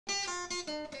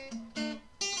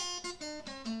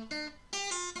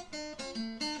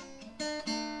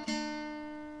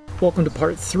Welcome to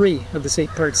part 3 of this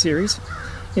 8-part series.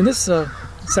 In this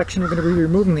section we're going to be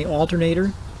removing the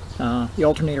alternator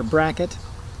bracket.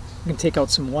 We're going to take out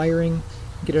some wiring,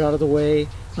 get it out of the way,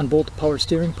 unbolt the power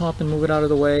steering pump and move it out of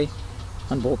the way,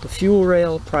 unbolt the fuel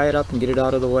rail, pry it up and get it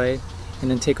out of the way, and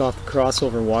then take off the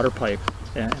crossover water pipe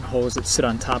and hose that sit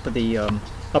on top of the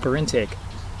upper intake.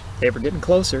 Okay, we're getting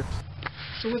closer.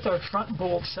 So with our front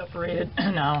bolt separated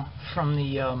now from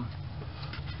the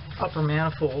upper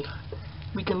manifold,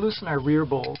 we can loosen our rear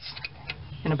bolts.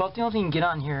 And about the only thing you can get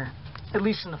on here, at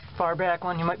least in the far back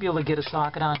one, you might be able to get a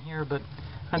socket on here, but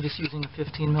I'm just using a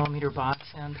 15mm box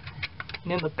end.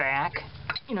 And in the back,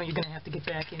 you know, you're going to have to get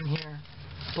back in here,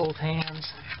 both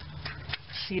hands,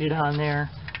 seat it on there,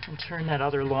 and turn that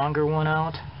other longer one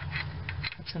out.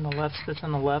 That's on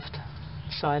the left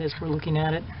side as we're looking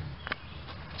at it.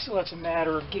 So that's a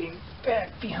matter of getting back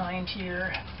behind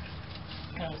here,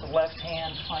 and with the left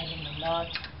hand finding the nut,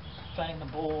 finding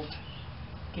the bolt,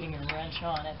 getting a wrench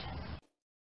on it.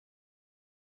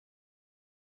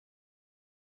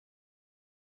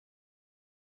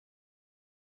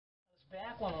 This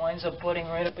back one winds up butting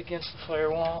right up against the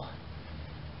firewall.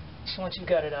 So once you've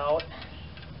got it out,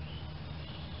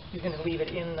 you're going to leave it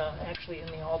in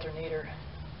the alternator.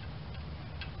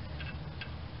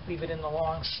 Leave it in the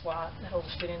long slot that it'll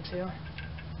fit into.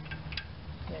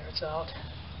 There, it's out.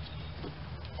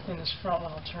 And this front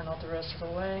one will turn out the rest of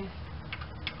the way.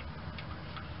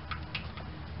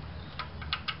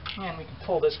 And we can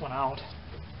pull this one out.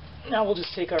 Now we'll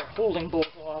just take our holding bolt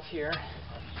off here,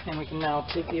 and we can now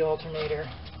take the alternator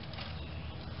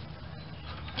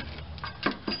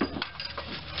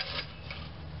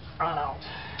on out.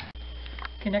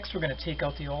 Okay, next we're going to take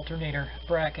out the alternator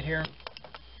bracket here.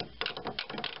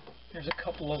 There's a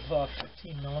couple of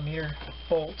 15mm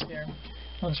bolts here.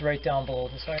 One's right down below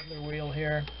the side of the wheel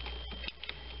here.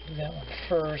 Do that one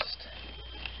first.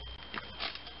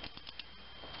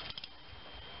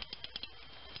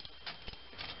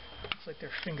 Looks like they're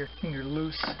finger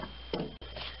loose.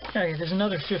 Okay, there's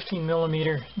another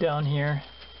 15mm down here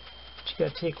that you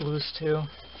got to take loose too.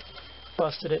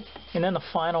 Busted it. And then the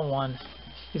final one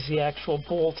is the actual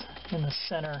bolt in the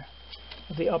center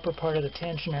of the upper part of the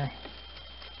tensioner.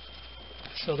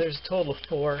 So there's a total of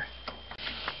 4.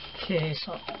 Okay,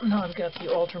 so now I've got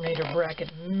the alternator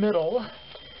bracket middle.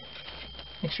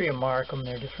 Make sure you mark them,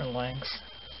 they're different lengths.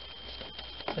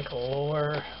 Like a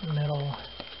lower, middle,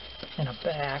 and a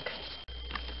back.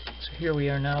 So here we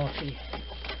are now with the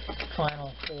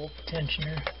final bolt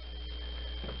tensioner.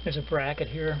 There's a bracket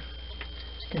here.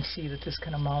 You can see that this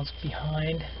kind of mounts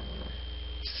behind.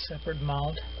 It's a separate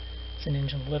mount. It's an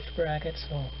engine lift bracket,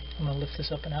 so I'm going to lift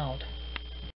this up and out.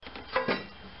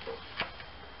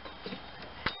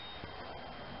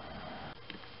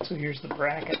 So here's the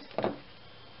bracket,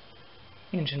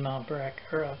 engine mount bracket,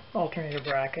 or alternator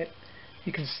bracket.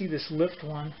 You can see this lift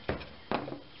one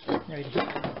right here,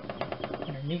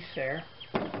 underneath there,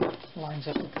 lines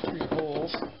up with the 3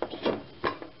 holes.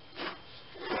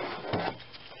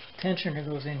 Tensioner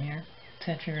goes in here.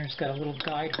 Tensioner's got a little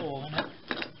guide hole in it.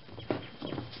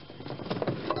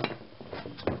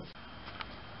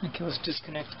 Okay, let's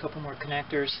disconnect a couple more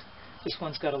connectors. This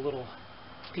one's got a little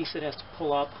piece that has to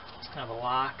pull up. It's kind of a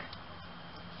lock.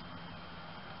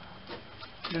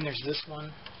 Then there's this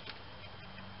one.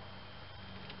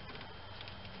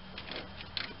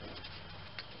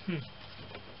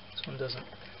 This one doesn't.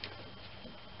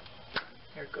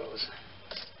 There it goes.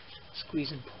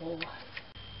 Squeeze and pull.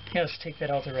 Yeah, let's take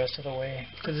that out the rest of the way,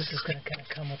 because this is going to kind of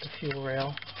come with the fuel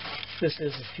rail. This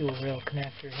is the fuel rail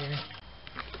connector here.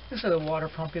 This other water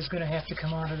pump is going to have to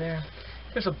come out of there.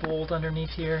 There's a bolt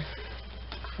underneath here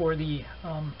for the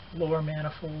lower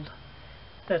manifold.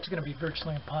 That's going to be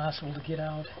virtually impossible to get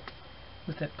out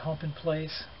with that pump in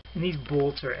place. And these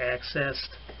bolts are accessed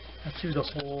through the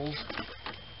holes.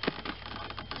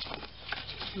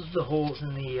 This is the holes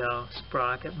in the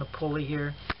sprocket and the pulley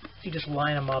here. You just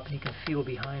line them up and you can feel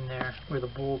behind there where the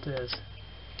bolt is.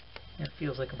 And it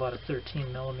feels like about a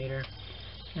 13mm.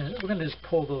 And we're going to just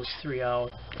pull those 3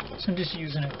 out. So I'm just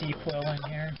using a deep well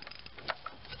in here.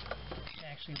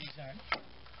 Actually, these aren't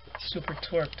super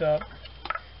torqued up.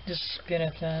 Just spin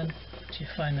it then until you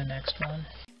find the next one.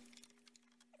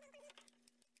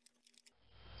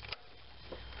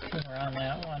 And we're on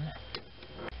that one.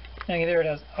 Okay, there it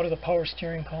is, out of the power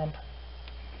steering pump.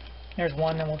 There's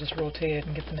one, then we'll just rotate it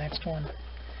and get the next one.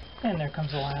 And there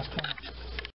comes the last one.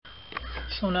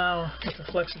 So now, with the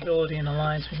flexibility in the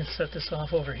lines, we can set this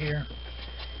off over here.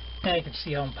 Now you can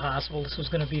see how impossible this was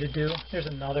going to be to do. There's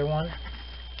another one.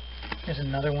 There's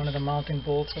another one of the mounting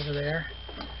bolts over there.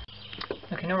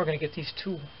 Okay, now we're going to get these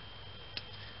 2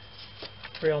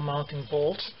 rail mounting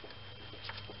bolts.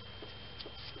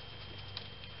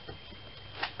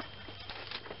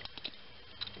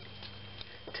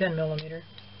 10 millimeter,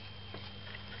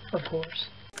 of course.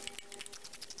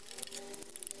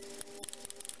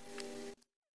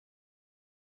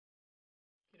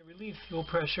 To relieve fuel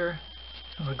pressure,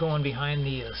 we're going behind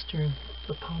the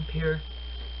the pump here,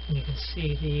 and you can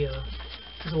see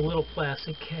there's a little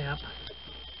plastic cap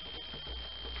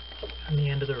on the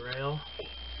end of the rail.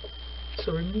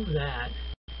 So remove that.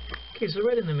 Okay, so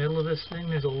right in the middle of this thing,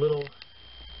 there's a little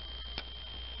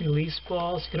release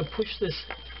ball. So you're gonna push this.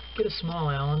 Get a small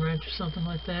Allen wrench or something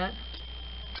like that.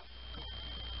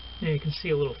 There you can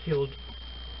see a little fuel,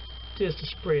 just a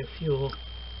spray of fuel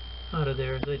out of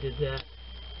there as I did that.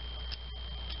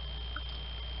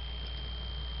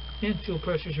 And fuel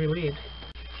pressure is relieved.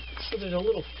 So there's a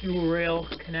little fuel rail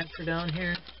connector down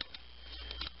here.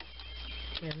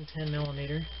 Again, 10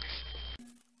 millimeter.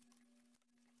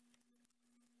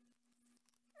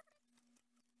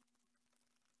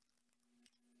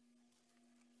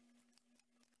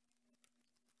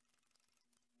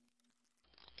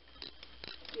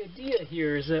 The idea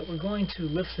here is that we're going to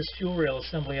lift this fuel rail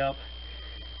assembly up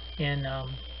and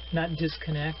not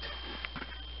disconnect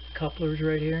couplers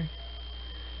right here,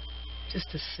 just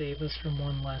to save us from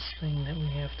one less thing that we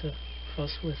have to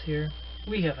fuss with here.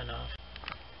 We have enough.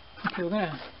 Okay, we're going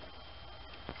to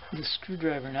use a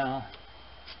screwdriver now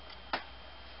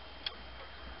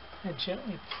and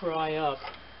gently pry up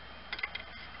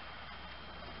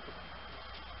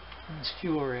on this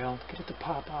fuel rail to get it to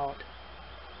pop out.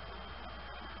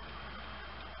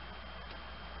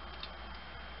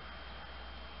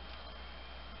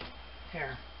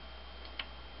 There.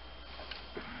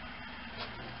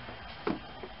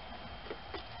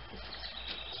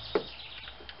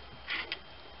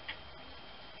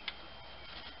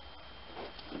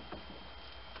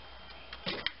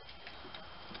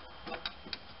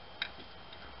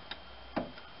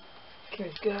 Okay,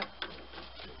 it's got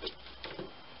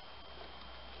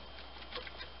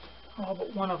all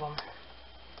but one of them.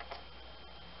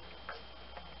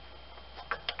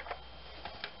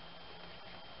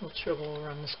 A little trouble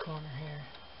around this corner here.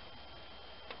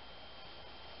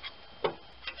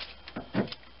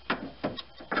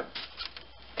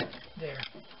 There.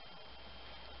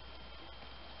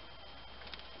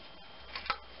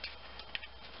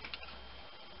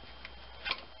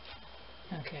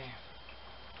 Okay.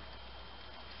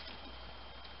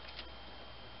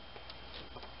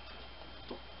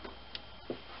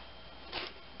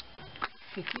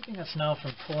 Okay, keeping us now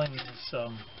from pulling this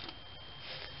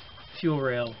fuel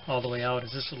rail all the way out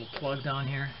is this little plug down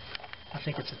here. I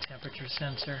think it's a temperature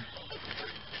sensor,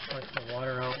 like the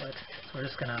water outlet. So we're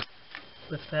just going to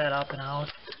lift that up and out.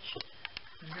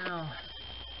 And now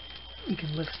we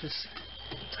can lift this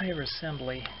entire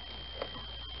assembly,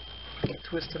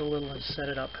 twist it a little and set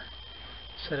it up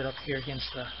here against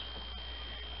the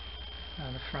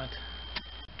front.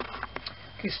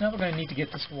 Okay, so now we're going to need to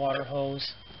get this water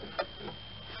hose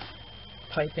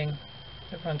piping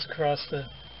that runs across the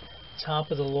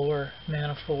top of the lower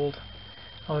manifold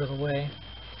out of the way.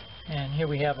 And here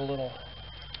we have a little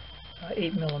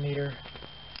 8 millimeter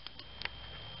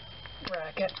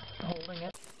bracket holding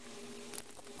it.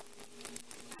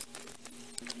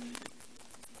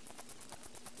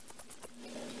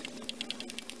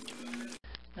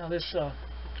 Now this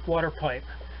water pipe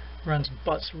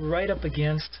butts right up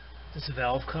against this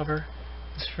valve cover,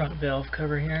 this front valve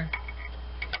cover here,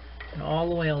 and all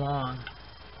the way along.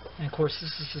 And of course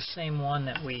this is the same one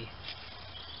that we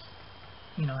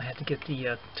had to get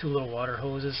the two little water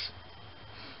hoses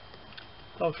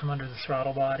out from under the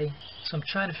throttle body. So I'm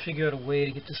trying to figure out a way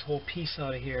to get this whole piece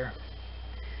out of here.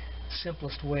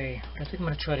 Simplest way. What I think I'm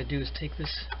going to try to do is take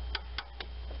this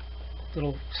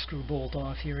little screw bolt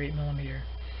off here, 8 millimeter,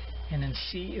 and then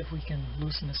see if we can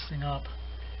loosen this thing up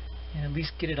and at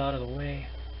least get it out of the way.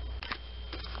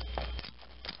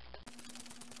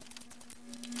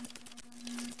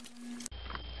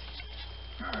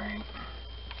 Alright.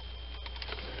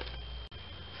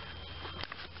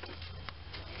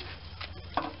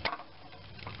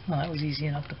 Well, that was easy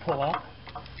enough to pull up.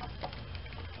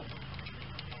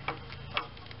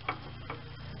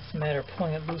 It's a matter of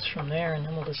pulling it loose from there, and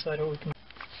then we'll decide what we can.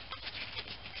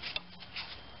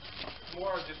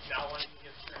 More just not wanting to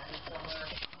get stranded somewhere.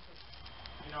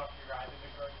 You know, if you're riding the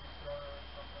grocery store or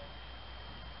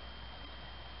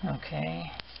something.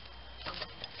 Okay.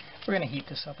 We're going to heat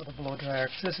this up with a blow dryer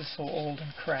because this is so old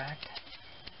and cracked.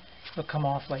 It'll come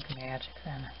off like magic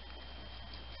then.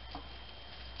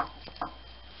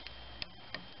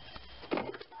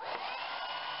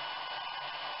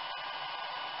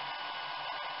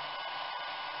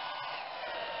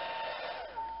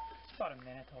 It's about a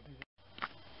minute I'll do this.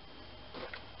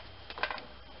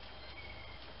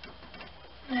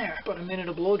 There, about a minute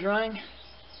of blow drying.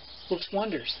 Works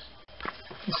wonders.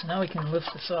 Okay, so now we can lift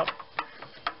this up.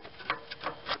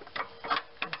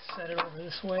 Let's set it over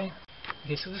this way.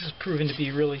 Okay, so this is proven to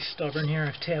be really stubborn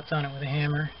here. I've tapped on it with a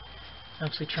hammer.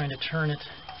 Obviously trying to turn it.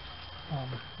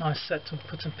 On a set to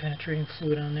put some penetrating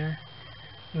fluid on there.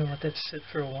 I'm going to let that sit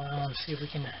for a while and see if we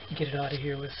can get it out of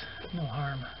here with no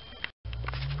harm.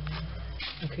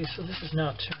 Okay, so this is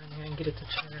now turning. I can get it to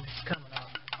turn. It's coming out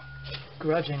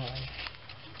grudgingly.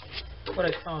 What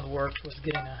I found worked was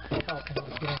getting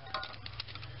a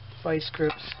vice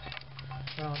grips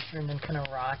around here and then kind of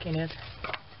rocking it.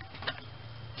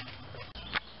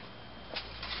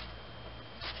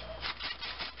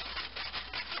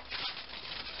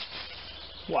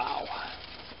 Wow.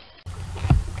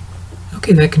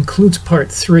 Okay, that concludes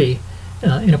part 3.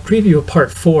 In a preview of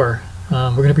part 4,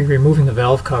 we're going to be removing the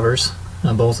valve covers,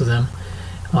 both of them.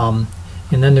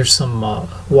 And then there's some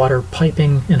water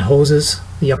piping and hoses.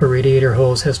 The upper radiator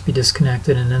hose has to be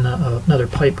disconnected, and then another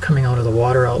pipe coming out of the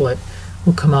water outlet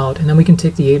will come out. And then we can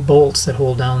take the 8 bolts that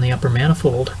hold down the upper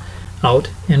manifold out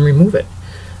and remove it.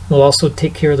 We'll also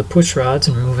take care of the push rods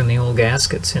and removing the old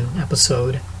gaskets in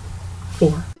episode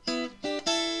 4.